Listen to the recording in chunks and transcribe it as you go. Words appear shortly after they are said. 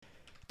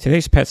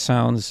Today's Pet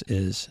Sounds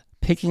is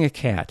picking a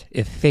cat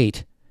if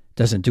fate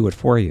doesn't do it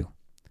for you.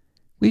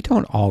 We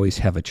don't always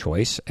have a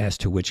choice as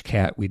to which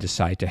cat we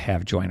decide to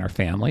have join our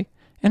family,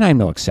 and I'm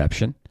no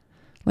exception.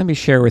 Let me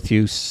share with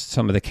you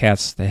some of the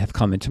cats that have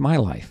come into my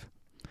life.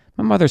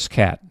 My mother's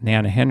cat,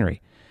 Nana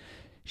Henry,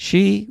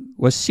 she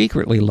was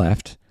secretly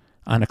left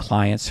on a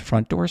client's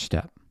front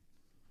doorstep.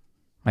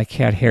 My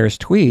cat Harris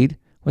Tweed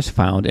was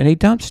found in a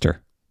dumpster.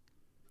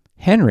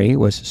 Henry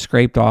was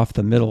scraped off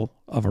the middle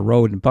of a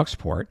road in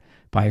Bucksport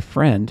by a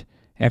friend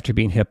after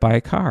being hit by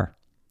a car.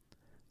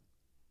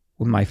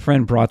 When my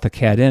friend brought the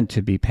cat in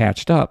to be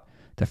patched up,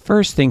 the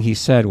first thing he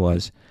said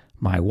was,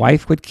 "My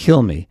wife would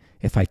kill me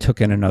if I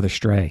took in another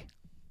stray."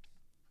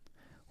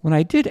 When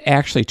I did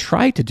actually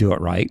try to do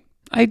it right,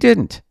 I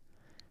didn't.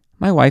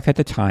 My wife at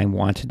the time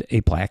wanted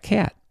a black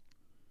cat.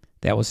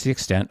 That was the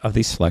extent of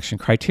the selection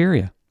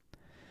criteria.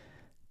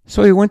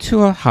 So we went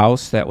to a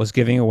house that was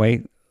giving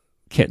away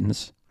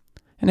kittens,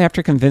 and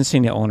after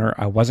convincing the owner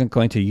I wasn't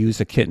going to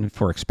use a kitten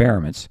for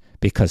experiments,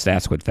 because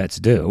that's what vets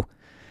do,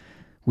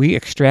 we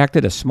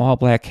extracted a small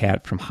black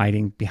cat from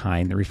hiding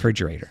behind the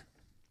refrigerator.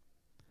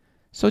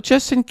 So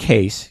just in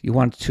case you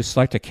wanted to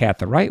select a cat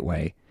the right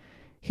way,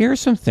 here are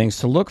some things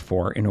to look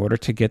for in order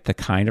to get the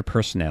kind of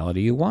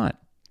personality you want.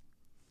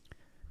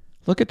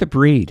 Look at the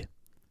breed.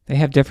 They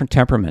have different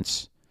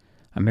temperaments.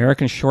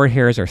 American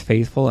Shorthairs are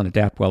faithful and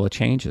adapt well to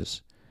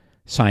changes.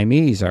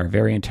 Siamese are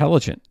very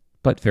intelligent,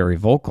 but very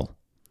vocal.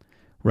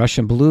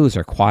 Russian Blues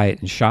are quiet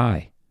and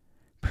shy.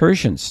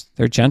 Persians,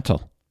 they're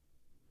gentle.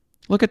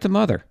 Look at the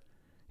mother.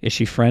 Is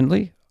she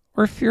friendly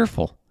or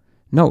fearful?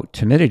 Note,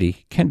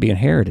 timidity can be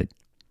inherited.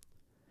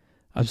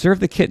 Observe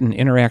the kitten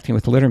interacting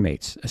with litter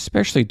mates,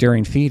 especially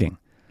during feeding.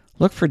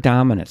 Look for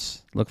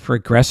dominance, look for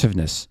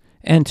aggressiveness,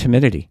 and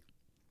timidity.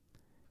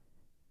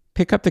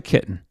 Pick up the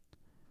kitten.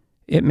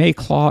 It may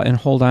claw and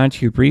hold on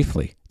to you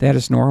briefly. That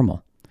is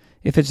normal.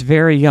 If it's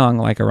very young,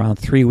 like around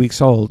 3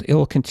 weeks old, it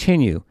will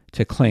continue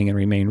to cling and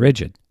remain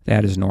rigid.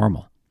 That is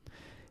normal.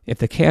 If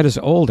the cat is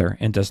older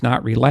and does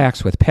not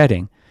relax with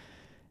petting,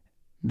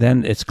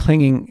 then its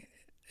clinging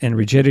and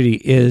rigidity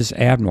is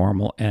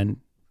abnormal and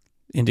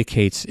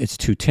indicates it's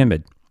too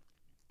timid.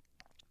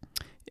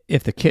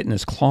 If the kitten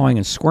is clawing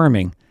and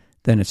squirming,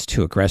 then it's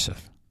too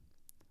aggressive.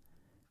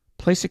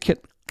 Place a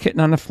kitten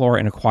on the floor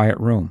in a quiet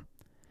room.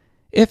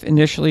 If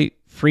initially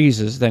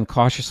freezes, then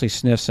cautiously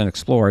sniffs and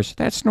explores,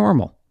 that's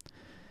normal.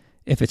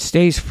 If it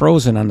stays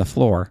frozen on the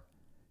floor,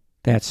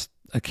 that's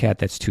a cat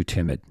that's too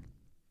timid.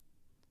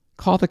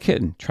 Call the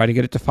kitten. Try to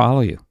get it to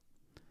follow you.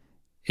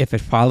 If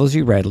it follows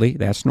you readily,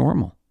 that's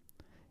normal.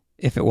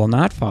 If it will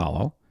not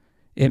follow,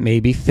 it may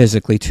be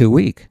physically too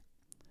weak.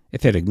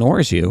 If it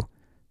ignores you,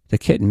 the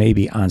kitten may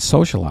be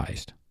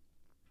unsocialized.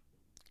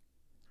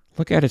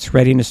 Look at its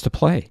readiness to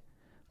play.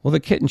 Will the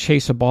kitten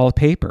chase a ball of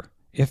paper?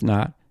 If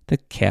not, the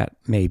cat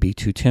may be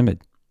too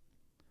timid.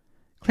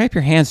 Clap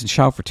your hands and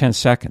shout for 10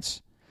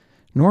 seconds.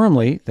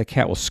 Normally, the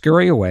cat will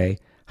scurry away,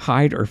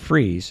 hide, or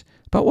freeze,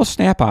 but will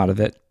snap out of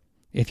it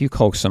if you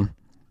coax them.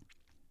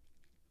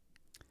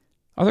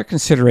 Other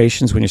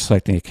considerations when you're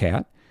selecting a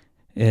cat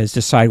is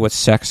decide what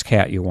sex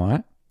cat you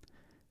want.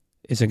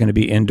 Is it going to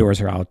be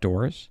indoors or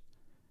outdoors?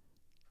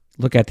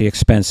 Look at the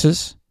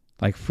expenses,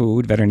 like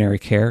food, veterinary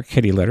care,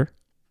 kitty litter.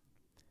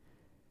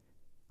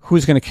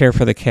 Who's going to care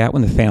for the cat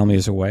when the family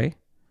is away?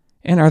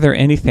 And are there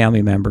any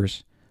family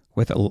members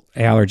with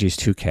allergies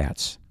to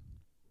cats?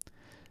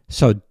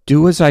 So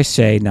do as I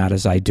say, not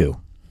as I do.